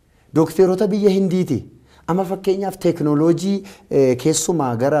argatte. Dookteerota biyya Hindiiti. Amma fakkeenyaaf teeknooloojii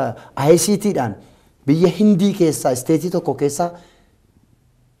keessumaa gara ICTdhaan biyya Hindii keessaa isteetii tokko keessaa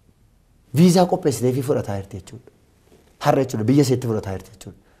viizaa qopheessitee fi fudhataa jirti jechuudha. Har'a jechuudha biyya seetti fudhataa jirti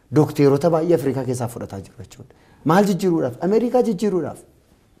jechuudha. Dookteerota baay'ee Afrikaa keessaa fudhataa jiru jechuudha. Maal jijjiiruudhaaf? Ameerikaa jijjiiruudhaaf.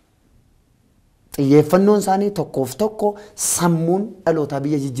 Xiyyeeffannoon isaanii tokkoof tokko sammuun dhalootaa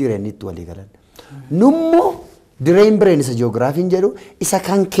biyya jijjiiranitti walii galan. Nummoo direen bireen isa ji'oogiraafiin jedhu isa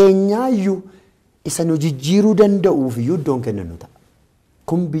kan keenyaayyuu isa nu jijjiiruu danda'uuf iyyuu iddoon kennu ta'a.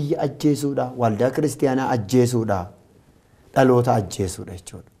 Kun biyya ajjeesuudha, waldaa kiristiyaanaa ajjeesuudha, dhaloota ajjeesuudha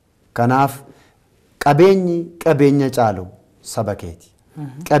jechuudha. Kanaaf qabeenyi qabeenya caalu saba keeti.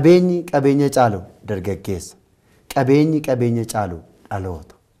 Qabeenyi qabeenya caalu dargaggeessa. Qabeenyi qabeenya caalu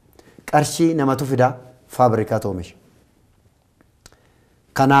dhaloota. Qarshii namatu fida faabrikaatu oomisha.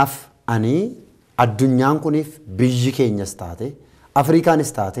 Kanaaf ani addunyaan kuniif biyyi keenyas taate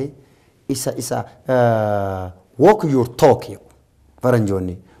Afrikaanis taate isa walk your talk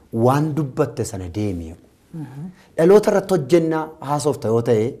faranjoonni waan dubbatte sana deemi. Dhaloota irratti hojjennaa haasofta yoo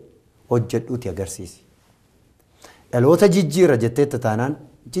ta'e hojjedhuuti agarsiisi. Dhaloota jijjiira jetteetta taanaan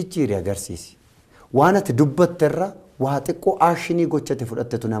jijjiiri agarsiisi. Waan ati dubbatte irra waa xiqqoo aashinii gochate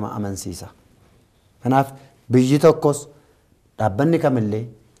fudhattetu nama amansiisa. Kanaaf biyyi tokkos dhaabbanni kamillee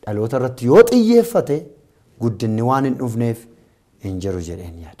dhaloota irratti yoo xiyyeeffate guddinni waan hin dhufneef hin jiru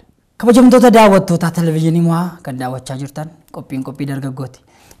jedheen yaada. Kabajamtoota daawwattoota televezyiinii Mo'aa kan daawwachaa jirtan qophii dargaggooti.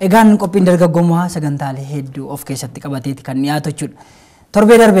 Egaan qophiin dargaggoomaa sagantaalee hedduu of keessatti qabateeti kan dhiyaatu jechuudha.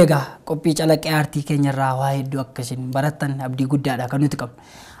 Torbee darbee egaa qophii calaqqee aartii keenyarraa waa hedduu akkasiin barattan abdii guddaadha kan nuti qabnu.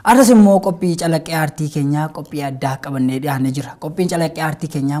 Arras immoo qophii calaqqee aartii keenyaa qophii addaa qabannee dhiyaannee jira. Qophiin calaqqee aartii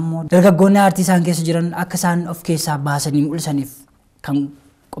keenyaa immoo dargaggoonni aartii isaan keessa jiran akka isaan of keessaa baasanii mul'isaniif kan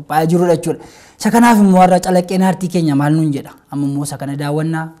qophaa'ee jirudha jechuudha. Isa kanaaf immoo warra calaqqeen aartii keenya maal nuun jedha. Amma immoo isa kana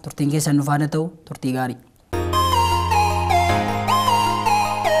daawwannaa turtiin keessan nu faana ta'u turtii gaarii.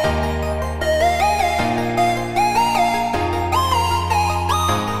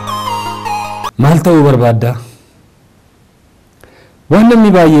 Maal ta'uu barbaadda? Waan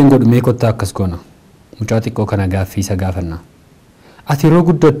namni baay'een godhu mee kottaa akkas goona. Mucaa xiqqoo kana gaaffii isa gaafanna. Ati yeroo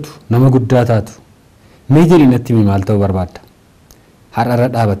guddattu nama guddaa taatu mee jedhii natti himi maal ta'uu barbaadda? Har'arra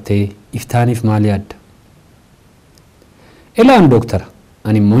dhaabattee iftaaniif maal yaadda? Elaan dooktara,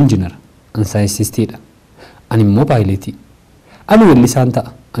 ani immoo injiinara, ani saayinsistiidha, ani immoo paayileetii, ani weellisaan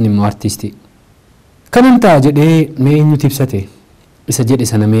ta'a, ani immoo artiistii. Kanan ta'a jedhee mee eenyutu ibsate? Isa jedhe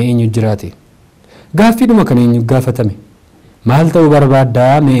sana mee eenyu jiraate? Gaaffiidhuma kan eenyu gaafatame? Maal ta'uu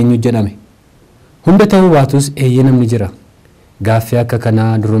barbaaddaa mee eenyu jedhame? Hunda ta'uu baatus eeyyee namni jira. Gaaffii akka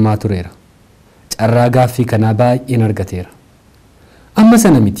kanaa durumaa tureera. Carraa gaaffii kanaa baay'een argateera. Amma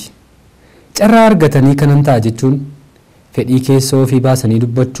sana miti. Carraa argatanii kanan ta'a jechuun fedhii keessa ofii baasanii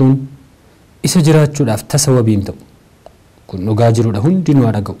dubbachuun isa jiraachuudhaaf tasa wabiin ta'u. Kun dhugaa jirudha hundinuu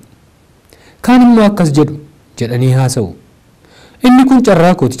haa dhaga'u. Kaan immoo akkas jedhu jedhanii haasa'u. Inni kun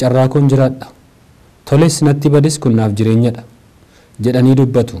carraa kooti carraa koon jiraadha. Toles natti badis kun naaf jireenyadha. Jedhanii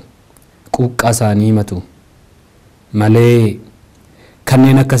dubbatu. Quuqqaa isaanii himatu. Malee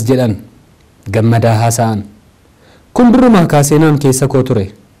kanneen akkas jedhan gammadaa haasa'an. Kun durumaa kaasee naan keessa koo ture.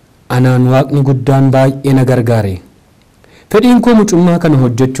 Anaan waaqni guddaan baay'ee na gargaare. Fedhiin koo mucummaa kana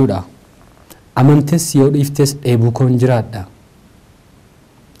hojjechuudha. Amantes yoo dhiiftes dheebuu koon jiraadha.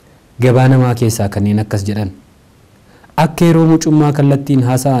 Gabaa namaa keessaa kanneen akkas jedhan. Akka yeroo mucummaa kallattiin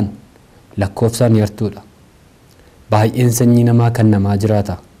haasa'an lakkoofsaan yartuudha. Baay'een sanyii namaa kan namaa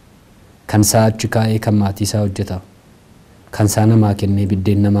jiraata. Kan isaa achi kaa'ee kan maatii isaa hojjeta. Kan isaa namaa kennee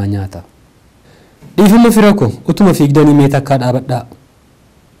biddeen namaa nyaata. Dhiifama fira koo utuma fiigdanii mee takkaa dhaabadhaa.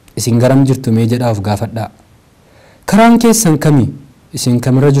 Isin garam jirtu mee jedhaa of gaafadhaa. Karaan keessan kamii isin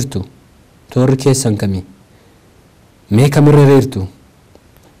kamirra jirtu? Toorri keessan kamii? Mee kamirra reertu?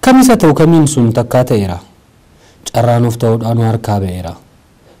 Kamisa ta'u kamiin sun takkaa ta'eera. Carraan of ta'uudhaan harkaa ba'eera.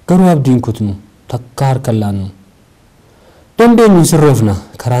 Garuu abdiin kutnu takkaa harka laannu. Dandeenyu sirroofna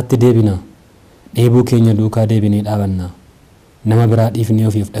karaatti deebina. Dheebuu keenya duukaa deebinee dhaabanna. Nama biraa dhiifnee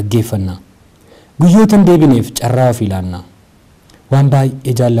ofiif dhaggeeffanna. Guyyootan deebineef carraa ofii laanna. Waan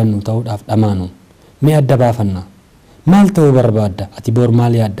baay'ee jaallannu ta'uudhaaf dhamaanu. Mee adda baafanna. Maal ta'uu barbaadda? Ati bor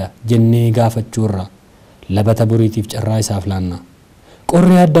maal yaadda? Jennee gaafachuurra labata boriitiif carraa isaaf laanna.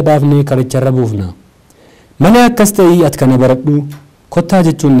 Qorree adda baafnee karicharra buufna. Malee akkas ta'ii ati kana baradhu kottaa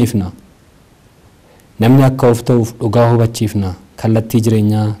jechuun niifna. Namni akka of ta'uuf dhugaa hubachiifna. Kallattii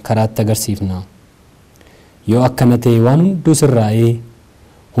jireenyaa karaatti agarsiifna. Yoo akkana ta'e waan hunduu sirraa'ee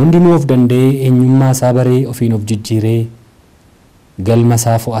hundinuu of danda'ee eenyummaa isaa baree ofiin of jijjiiree galma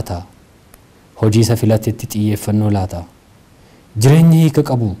isaa fo'ata. Hojii isa filatetti xiyyeeffannoo laata. Jireenya hiika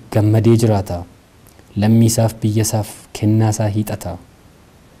qabu gammadee jiraata. Lammii isaaf biyya isaaf kennaa isaa hiixata.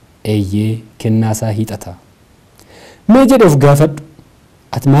 Eeyyee kennaa isaa hiixata. Mee jedhe of gaafadhu.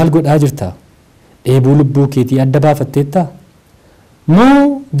 Ati maal godhaa jirta? Dheebuu lubbuu keetii adda baafatteetta?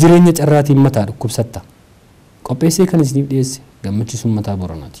 Moo jireenya carraatiin mataa dhukkubsatta? Qopheessee kan isiniif dhiyeesse gammachiisuun mataa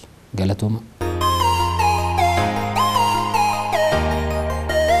Booranaati. Galatooma.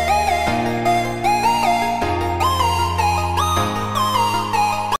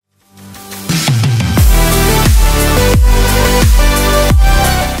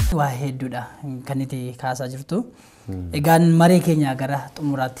 Waa hedduudha kan itti kaasaa jirtu. Egaan maree keenya gara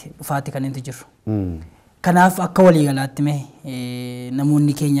xumuraatti dhufaatti kan itti jiru. Kanaaf akka waliigalaatti mee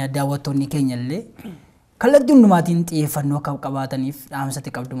namoonni keenya daawwattoonni keenya illee kallattii hundumaatiin xiyyeeffannoo akka qabaataniif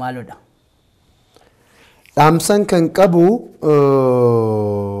dhaamsatti qabdu maalodha? Dhaamsan kan qabu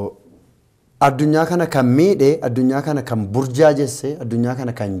addunyaa kana kan miidhe, addunyaa kana kan burjaajesse, addunyaa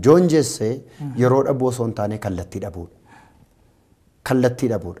kana kan joonjesse yeroo dhabuu osoo hin taane kallattii dhabuudha. Kallattii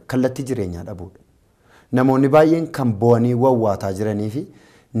dhabuudha. Kallattii jireenyaa dhabuudha. Namoonni baay'een kan bo'anii wawwaataa jiranii fi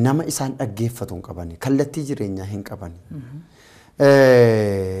nama isaan dhaggeeffatu hin qabani. Kallattii jireenyaa hin qabani.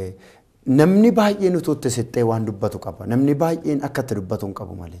 Namni baay'een utuu itti sittee waan dubbatu qaba. Namni baay'een akka itti dubbatu hin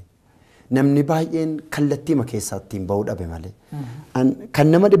qabu malee. Namni baay'een kallattiima keessaa ittiin bahuu dhabe malee. Kan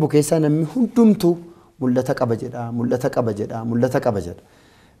nama dhibu keessaa namni hundumtuu mul'ata qaba jedha, mul'ata qaba jedha, mul'ata qaba jedha.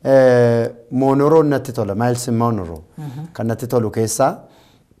 Moonoroon natti tola, Miles Monroe kan natti tolu keessaa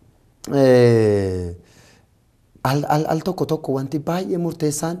al tokko tokko wanti baay'ee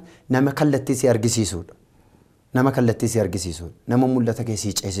murteessaan nama kallattii si argisiisuudha. Nama kallattii si argisiisuudha. Nama mul'ata kee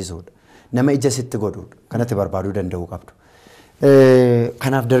si ceesisuudha. Nama ija sitti godhuudha. Kanatti barbaaduu danda'uu qabdu.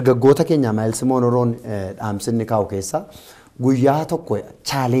 Kanaaf dargaggoota keenya Miles Monroon dhaamsinni kaa'u keessaa guyyaa tokko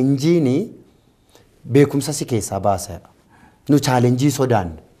chaalenjiin beekumsa si keessaa baaseera. Nu chaalenjii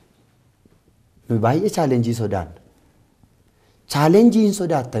sodaanna. Nu baay'ee chaalenjii sodaanna. Chaalenjiin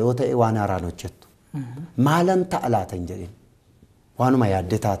sodaatta yoo ta'e waan haaraan hojjettu. Maalan ta'a laata hin jedhin. Waanuma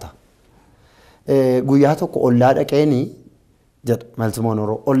yaadde taata. Guyyaa tokko ollaa dhaqeenii jedha Miles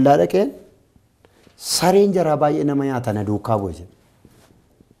Monroe ollaa dhaqeen sareen jaraa baay'ee nama nyaata na duukaa bu'e jedha.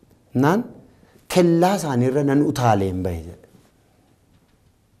 Naan kellaa isaaniirra nan utaaleen bahe jedha.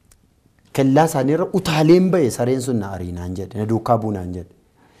 Kellaa isaaniirra utaaleen bahe sareen sun na ariinaan jedhe na duukaa buunaan jedhe.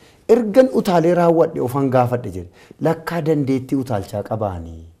 Ergan utaalee raawwadhe ofan gaafadhe jedhe lakkaa dandeettii utaalchaa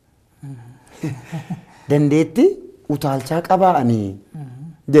qabaanii. Dandeettii utaalchaa qabaanii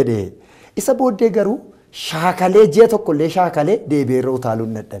jedhe. Isa booddee garuu shaakalee ji'a tokkollee shaakalee deebi'eerra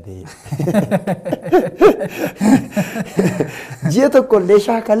utaaluun dadhabee. Ji'a tokkollee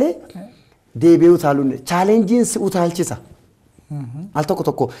shaakalee deebi'ee utaaluun chaalenjiin si utaalchisa. Al tokko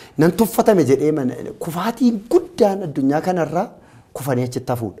tokko nan tuffatame jedhee kufaatiin guddaan addunyaa kanarraa kufanii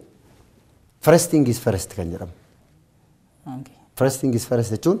achitti hafuudha. First thing is first kan jedhamu. First thing is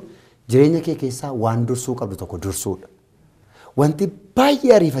first jechuun jireenya kee keessaa waan dursuu qabdu tokko dursuudha. Wanti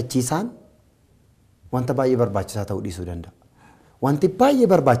baay'ee ariifachiisaan wanta baay'ee barbaachisaa ta'uu dhiisuu danda'a. Wanti baay'ee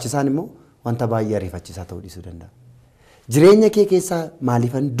barbaachisaan immoo wanta baay'ee ariifachiisaa ta'uu dhiisuu danda'a. Jireenya kee keessaa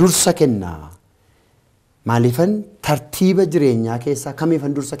maaliifan dursa kennaa? Maaliifan tartiiba jireenyaa keessaa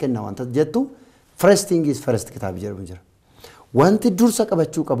kamiifan dursa kennaa wanta jettu first thing is first kitaaba jedhamu jira. Wanti dursa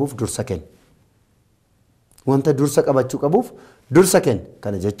qabachuu qabuuf dursa kenna. Wanta dursa qabachuu qabuuf dursa kenna.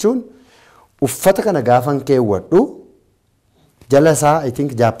 Kana jechuun uffata kana gaafan keewwadhu jala isaa I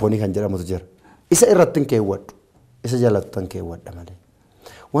think Jaappoonii kan jedhamutu jira. Isa irratti hin keewwadhu. Isa jalatti hin keewwadha malee.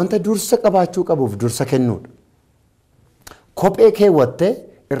 Wanta dursa qabaachuu qabuuf dursa kennuudha. Kophee keewwattee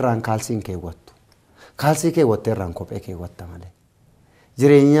irraan kaalsii hin keewwattu. Kaalsii keewwattee irraan kophee keewwatta malee.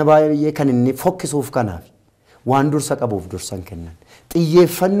 Jireenya baay'ee kan inni fokkisuuf kanaaf waan dursa qabuuf dursan kennan.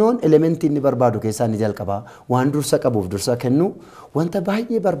 Xiyyeeffannoon elementii inni barbaadu keessaa inni jalqabaa waan dursa qabuuf dursa kennu wanta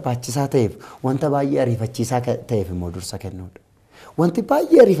baay'ee barbaachisaa ta'eef wanta baay'ee ariifachiisaa ta'eef immoo dursa kennuudha. Wanti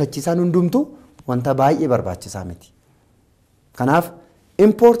baay'ee ariifachiisaan hundumtu wanta baay'ee barbaachisaa miti. Kanaaf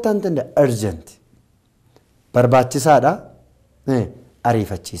important and urgent barbaachisaadha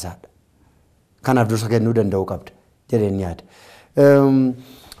ariifachiisaadha. Kanaaf dursa kennuu danda'uu qabda jedheen yaada.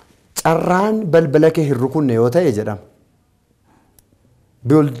 Carraan balbala kee hin rukunne yoo ta'e jedhama.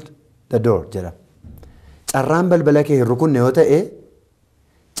 Build the door jedhama. Carraan balbala kee hin rukunne yoo ta'e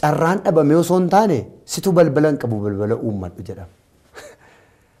carraan dhabame osoo hin taane situ balbala hin qabu balbala uummadhu jedhama.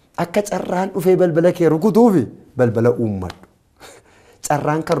 Akka carraan dhufee balbala kee rukutuufi balbala uummadhu.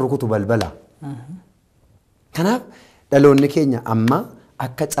 Carraan kan rukutu balbala. Kanaaf dhaloonni keenya amma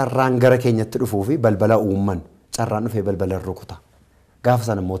akka carraan gara keenyatti dhufuufi balbala uummannu carraan dhufee balbala rukuta. Gaafa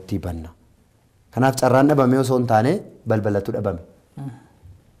sana mootii banna. Kanaaf carraan dhabame osoo hin taane balbalatu dhabame.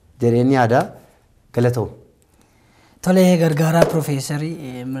 Jedheen yaada galatoo. Tolee Gargaaraa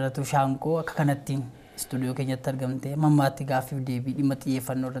Piroofeesarii Mihretuu Shaanqoo akka kanattiin istuudiyoo keenyatti argamtee mammaatti gaaffiif deebii dhimma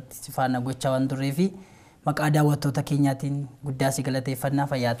xiyyeeffannoo irratti si faana gochaa waan turreefi maqaa daawwattoota keenyaatiin guddaa si galateeffannaa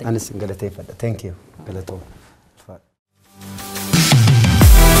fayyaa ta'e. Anis galateeffadha. Thank you. Galatoo.